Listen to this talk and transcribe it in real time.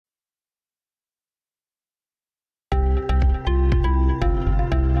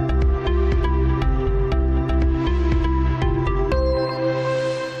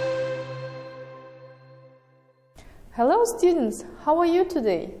Hello students, how are you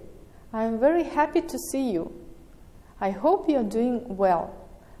today? I am very happy to see you. I hope you are doing well.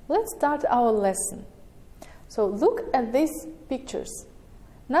 Let's start our lesson. So look at these pictures.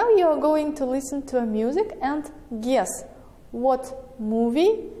 Now you are going to listen to a music and guess what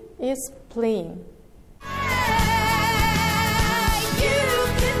movie is playing.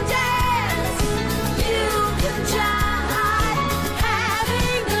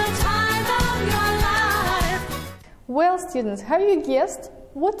 Well, students, have you guessed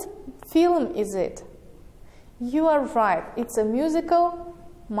what film is it? You are right, it's a musical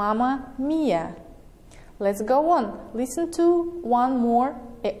Mamma Mia. Let's go on, listen to one more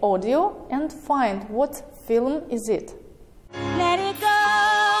audio and find what film is it. Let it go,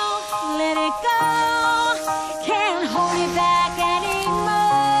 can't hold it back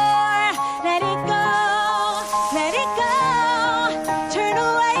anymore. Let it go, turn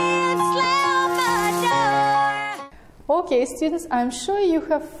away and slam the door. Okay, students, I'm sure you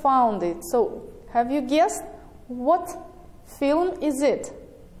have found it. So, have you guessed what film is it?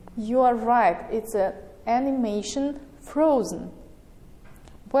 You are right, it's an animation Frozen.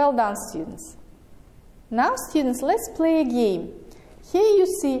 Well done, students. Now, students, let's play a game. Here you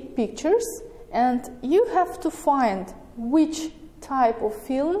see pictures and you have to find which type of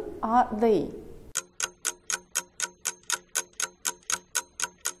film are they.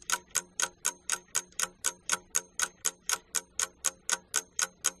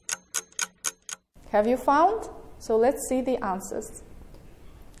 Have you found? So let's see the answers.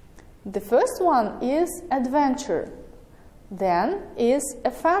 The first one is adventure, then is a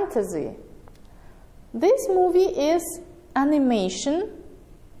fantasy. This movie is animation,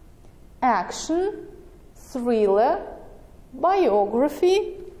 action, thriller,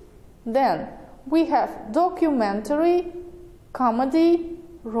 biography. Then we have documentary, comedy,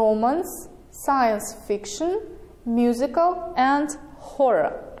 romance, science fiction, musical, and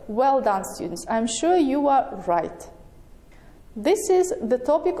horror. Well done, students. I'm sure you are right. This is the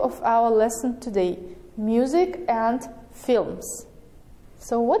topic of our lesson today, music and films.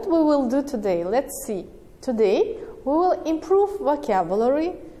 So what we will do today? Let's see. Today we will improve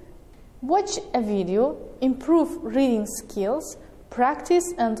vocabulary, watch a video, improve reading skills,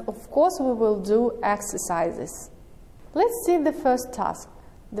 practice, and of course we will do exercises. Let's see the first task.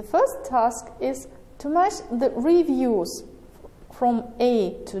 The first task is to match the reviews from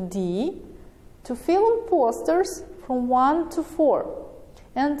A to D, to film posters from 1 to 4,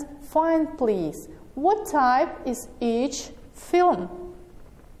 and find, please, what type is each film.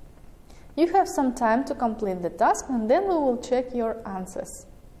 You have some time to complete the task and then we will check your answers.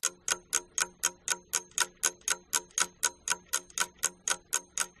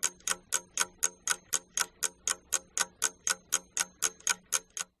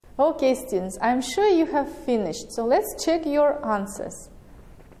 Okay, students, I'm sure you have finished, so let's check your answers.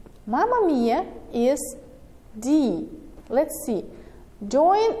 Mamma Mia is D. Let's see.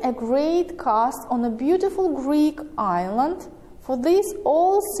 Join a great cast on a beautiful Greek island for this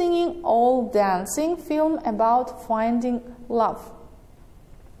all-singing, all-dancing film about finding love.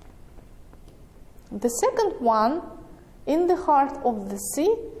 The second one, In the Heart of the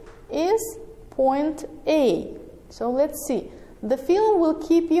Sea, is point A. So let's see. The film will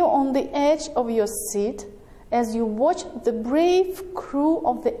keep you on the edge of your seat as you watch the brave crew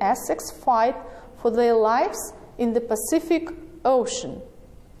of the Essex fight for their lives in the Pacific Ocean.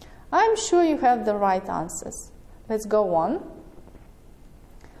 I'm sure you have the right answers. Let's go on.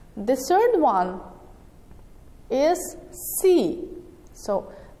 The third one is C.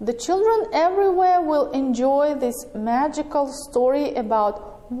 So, the children everywhere will enjoy this magical story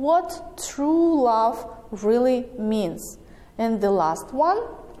about what true love really means. And the last one,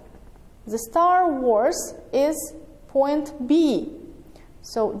 the Star Wars, is point B.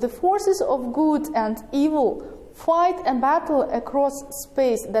 So the forces of good and evil fight a battle across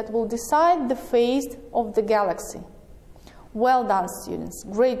space that will decide the fate of the galaxy. Well done, students.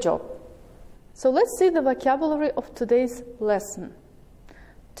 Great job. So let's see the vocabulary of today's lesson.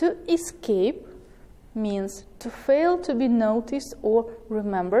 To escape means to fail to be noticed or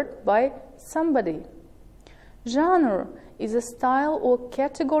remembered by somebody. Genre is a style or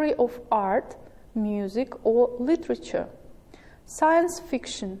category of art, music, or literature. Science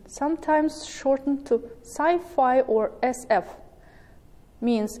fiction, sometimes shortened to sci-fi or SF,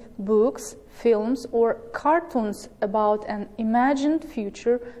 means books, films, or cartoons about an imagined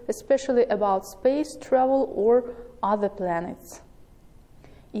future, especially about space travel or other planets.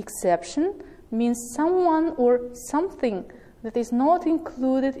 Exception means someone or something that is not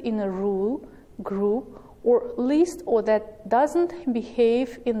included in a rule, group, or list, or that doesn't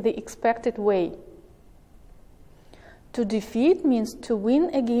behave in the expected way. To defeat means to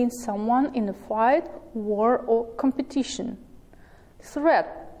win against someone in a fight, war, or competition. Threat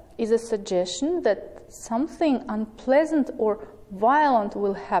is a suggestion that something unpleasant or violent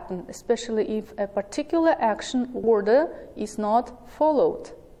will happen, especially if a particular action order is not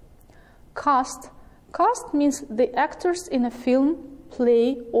followed. Cast means the actors in a film,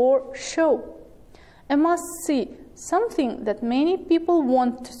 play, or show. A must-see, something that many people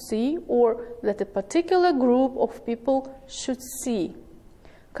want to see or that a particular group of people should see.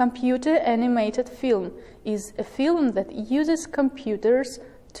 Computer animated film is a film that uses computers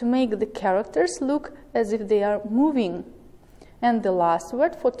to make the characters look as if they are moving. And the last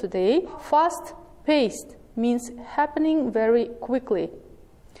word for today, fast-paced, means happening very quickly.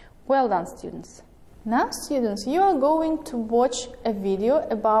 Well done, students. Now, students, you are going to watch a video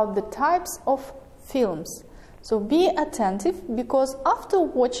about the types of films. So be attentive, because after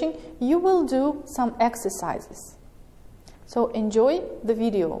watching you will do some exercises. So enjoy the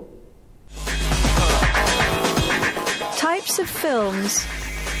video. Types of films.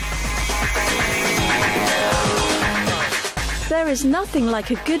 There is nothing like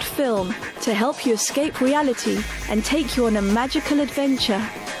a good film to help you escape reality and take you on a magical adventure.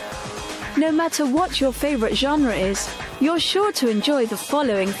 No matter what your favorite genre is, you're sure to enjoy the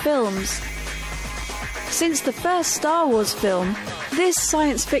following films. Since the first Star Wars film, this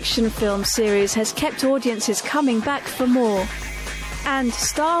science fiction film series has kept audiences coming back for more. And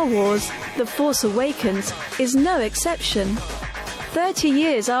Star Wars: The Force Awakens is no exception. 30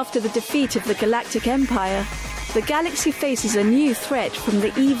 years after the defeat of the Galactic Empire, the galaxy faces a new threat from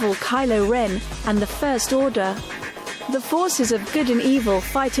the evil Kylo Ren and the First Order. The forces of good and evil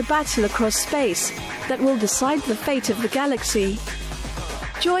fight a battle across space that will decide the fate of the galaxy.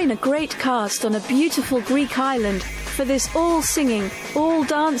 Join a great cast on a beautiful Greek island for this all-singing,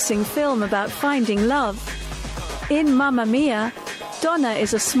 all-dancing film about finding love. In Mamma Mia, Donna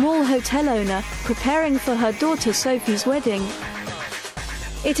is a small hotel owner preparing for her daughter Sophie's wedding.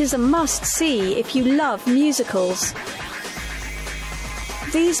 It is a must-see if you love musicals.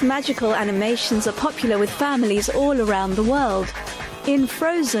 These magical animations are popular with families all around the world. In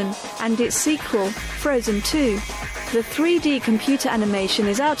Frozen and its sequel, Frozen 2, the 3D computer animation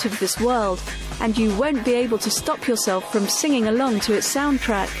is out of this world, and you won't be able to stop yourself from singing along to its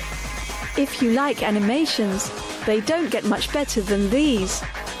soundtrack. If you like animations, they don't get much better than these.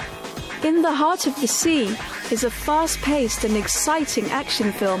 In the Heart of the Sea is a fast-paced and exciting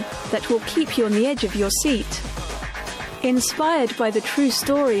action film that will keep you on the edge of your seat. Inspired by the true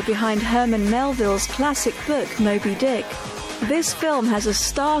story behind Herman Melville's classic book Moby Dick, this film has a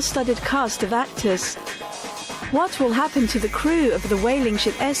star-studded cast of actors. What will happen to the crew of the whaling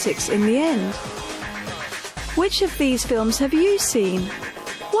ship Essex in the end? Which of these films have you seen?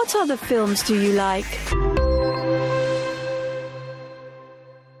 What other films do you like?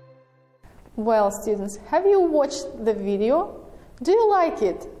 Well, students, have you watched the video? Do you like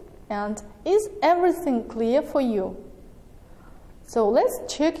it? And is everything clear for you? So let's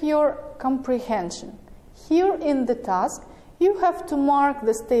check your comprehension. Here in the task, you have to mark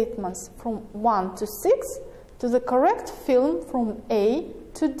the statements from 1 to 6 to the correct film from A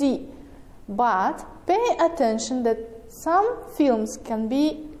to D. But pay attention that some films can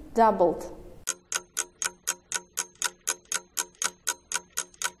be doubled.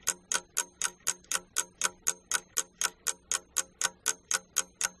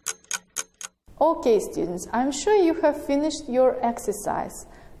 Okay, students, I'm sure you have finished your exercise.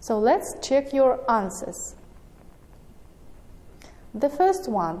 So let's check your answers. The first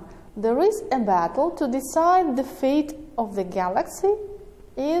one, there is a battle to decide the fate of the galaxy,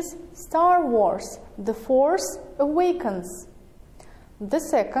 is Star Wars: The Force Awakens. The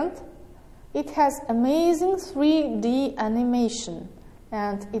second, it has amazing 3D animation,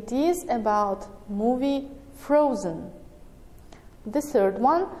 and it is about movie Frozen. The third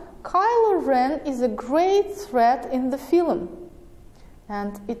one, Kylo Ren is a great threat in the film,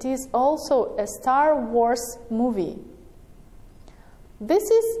 and it is also a Star Wars movie. This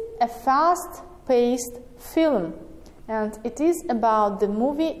is a fast-paced film, and it is about the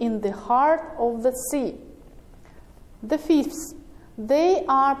movie In the Heart of the Sea. The fifth, they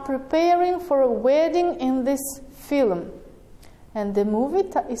are preparing for a wedding in this film, and the movie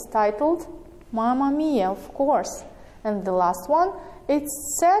is titled Mamma Mia, of course. And the last one,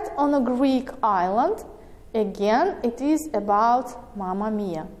 it's set on a Greek island. Again, it is about Mamma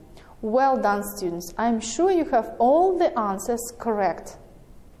Mia. Well done, students. I'm sure you have all the answers correct.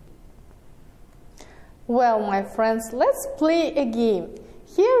 Well, my friends, let's play a game.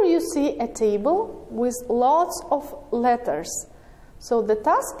 Here you see a table with lots of letters. So the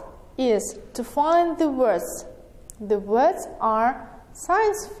task is to find the words The words are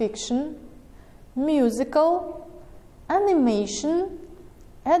science fiction, musical, animation,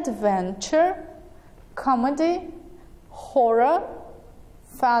 adventure, comedy, horror,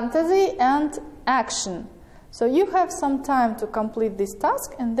 fantasy, and action. So you have some time to complete this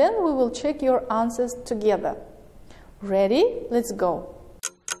task, and then we will check your answers together. Ready? Let's go.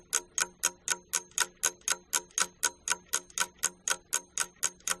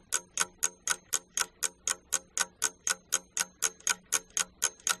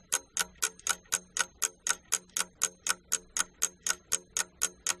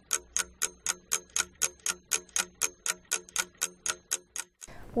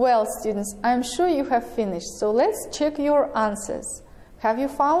 Well, students, I'm sure you have finished, so let's check your answers. Have you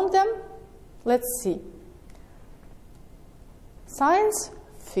found them? Let's see. Science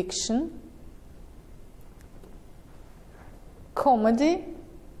fiction, comedy,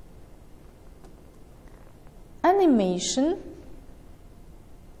 animation,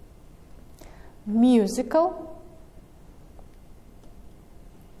 musical,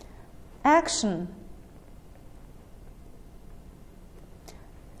 action,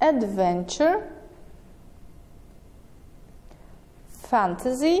 adventure,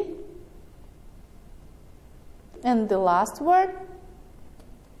 fantasy, and the last word,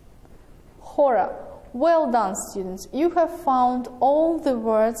 horror. Well done, students. You have found all the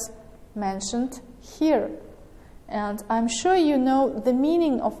words mentioned here. And I'm sure you know the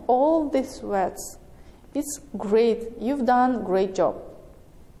meaning of all these words. It's great. You've done a great job.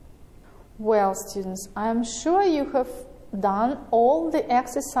 Well, students, I'm sure you have done all the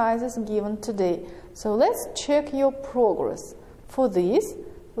exercises given today. So let's check your progress. For this,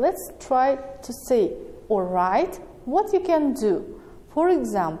 let's try to say or write what you can do. For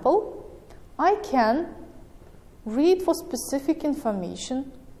example, I can read for specific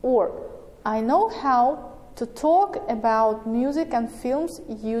information, or I know how to talk about music and films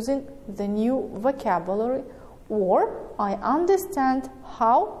using the new vocabulary, or I understand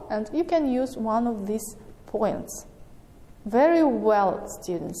how, and you can use one of these points. Very well,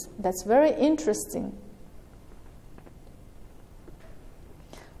 students. That's very interesting.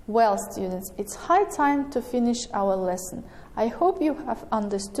 Well, students, it's high time to finish our lesson. I hope you have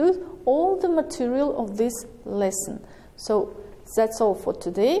understood all the material of this lesson. So that's all for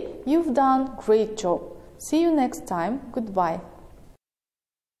today. You've done a great job. See you next time. Goodbye.